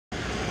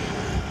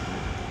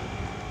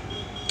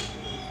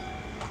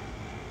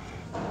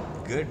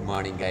Good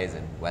morning, guys,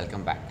 and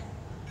welcome back.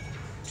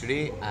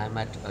 Today I'm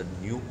at a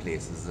new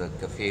place. This is a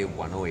Cafe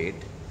 108.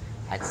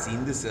 I'd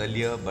seen this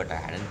earlier, but I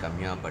hadn't come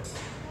here. But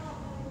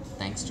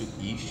thanks to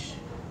Ish,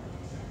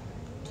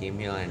 came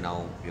here, and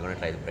now we're gonna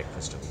try the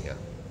breakfast over here.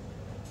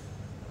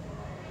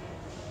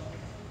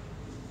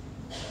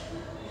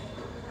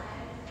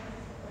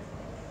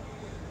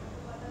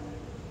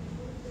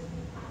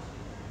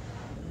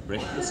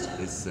 Breakfast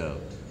is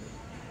served.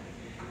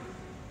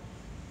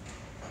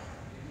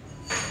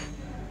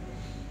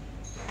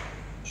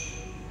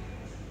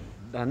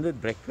 Done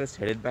with breakfast,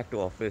 headed back to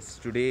office.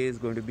 Today is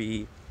going to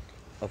be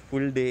a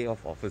full day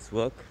of office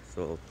work.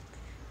 So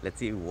let's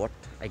see what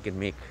I can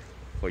make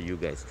for you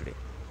guys today.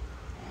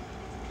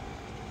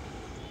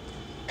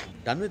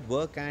 Done with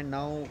work, and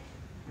now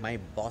my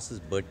boss's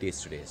birthday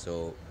is today.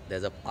 So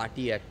there's a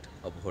party at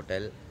a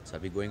hotel. So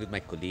I'll be going with my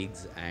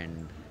colleagues,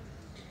 and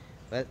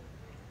well,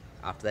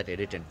 after that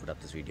edit and put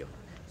up this video.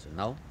 So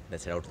now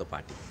let's head out to the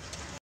party.